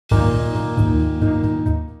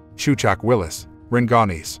Cucak Willis,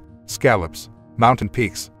 Rengganis, Scallops, mountain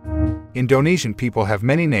peaks. Indonesian people have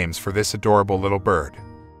many names for this adorable little bird,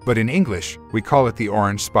 but in English, we call it the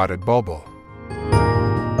Orange-Spotted Bulbul.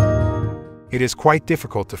 It is quite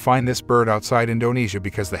difficult to find this bird outside Indonesia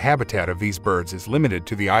because the habitat of these birds is limited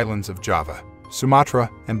to the islands of Java,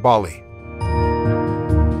 Sumatra, and Bali.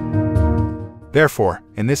 Therefore,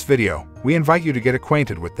 in this video, we invite you to get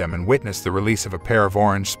acquainted with them and witness the release of a pair of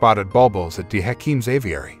Orange-Spotted Bulbuls at deHakims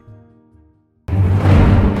Aviary.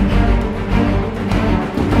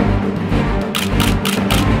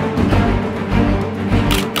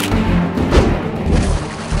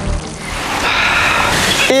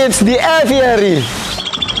 It's the Aviary!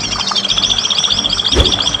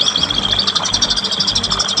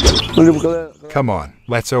 Come on,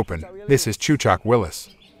 let's open. This is Cucak Willis.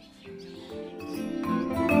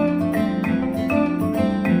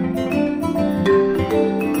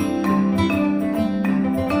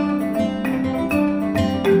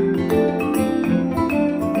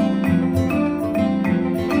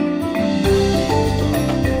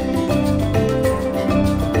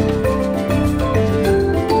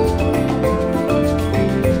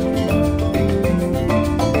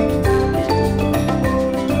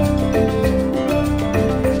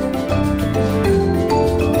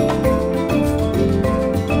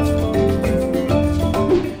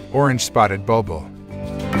 Orange-Spotted Bulbul.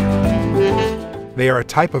 They are a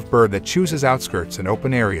type of bird that chooses outskirts and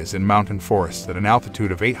open areas in mountain forests at an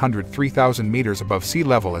altitude of 803,000 meters above sea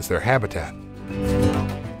level as their habitat.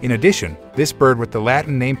 In addition, this bird with the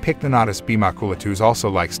Latin name Pycnonotus bimaculatus also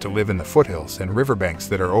likes to live in the foothills and riverbanks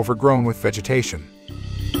that are overgrown with vegetation.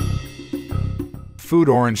 Food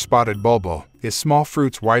Orange-Spotted Bulbul is small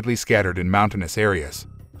fruits widely scattered in mountainous areas,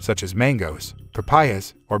 such as mangoes,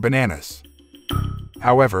 papayas, or bananas.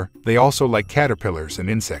 However, they also like caterpillars and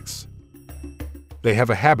insects. They have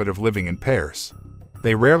a habit of living in pairs.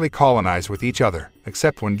 They rarely colonize with each other,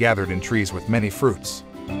 except when gathered in trees with many fruits.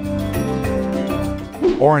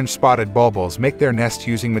 Orange-Spotted Bulbuls make their nest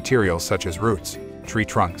using materials such as roots, tree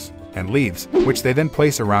trunks, and leaves, which they then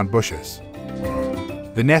place around bushes.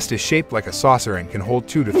 The nest is shaped like a saucer and can hold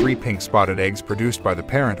 2 to 3 pink-spotted eggs produced by the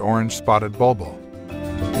parent Orange-Spotted Bulbul.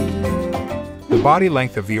 The body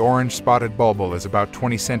length of the Orange-Spotted Bulbul is about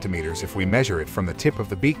 20 centimeters if we measure it from the tip of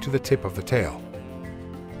the beak to the tip of the tail.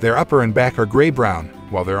 Their upper and back are gray-brown,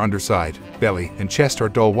 while their underside, belly, and chest are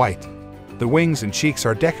dull white. The wings and cheeks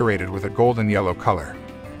are decorated with a golden yellow color,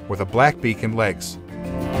 with a black beak and legs.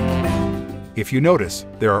 If you notice,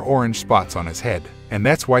 there are orange spots on his head, and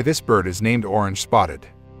that's why this bird is named orange-spotted.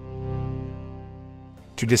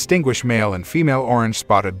 To distinguish male and female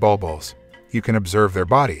Orange-Spotted Bulbuls, you can observe their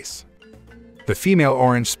bodies. The female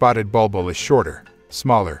Orange-Spotted Bulbul is shorter,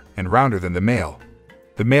 smaller, and rounder than the male.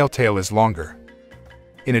 The male tail is longer.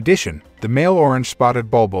 In addition, the male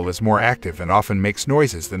Orange-Spotted Bulbul is more active and often makes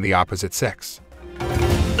noises than the opposite sex.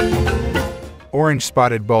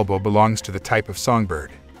 Orange-Spotted Bulbul belongs to the type of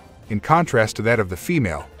songbird, in contrast to that of the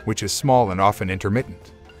female, which is small and often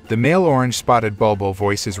intermittent. The male Orange-Spotted Bulbul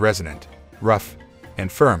voice is resonant, rough,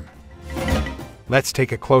 and firm. Let's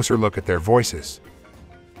take a closer look at their voices.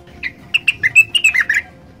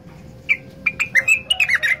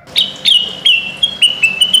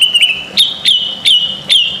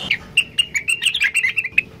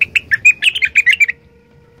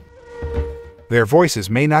 Their voices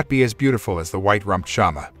may not be as beautiful as the white-rumped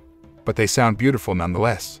shama, but they sound beautiful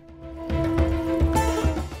nonetheless.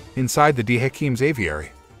 Inside the deHakims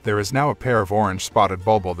Aviary, there is now a pair of Orange-Spotted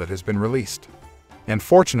Bulbul that has been released. And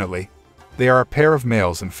fortunately, they are a pair of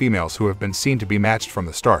males and females who have been seen to be matched from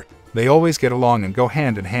the start. They always get along and go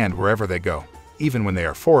hand in hand wherever they go, even when they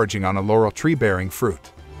are foraging on a laurel tree bearing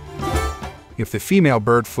fruit. If the female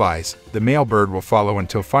bird flies, the male bird will follow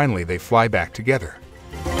until finally they fly back together.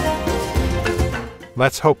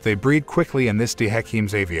 Let's hope they breed quickly in this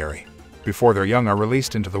deHakims Aviary, before their young are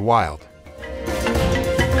released into the wild.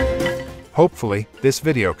 Hopefully, this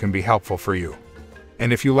video can be helpful for you.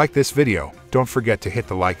 And if you like this video, don't forget to hit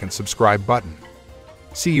the like and subscribe button.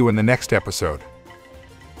 See you in the next episode.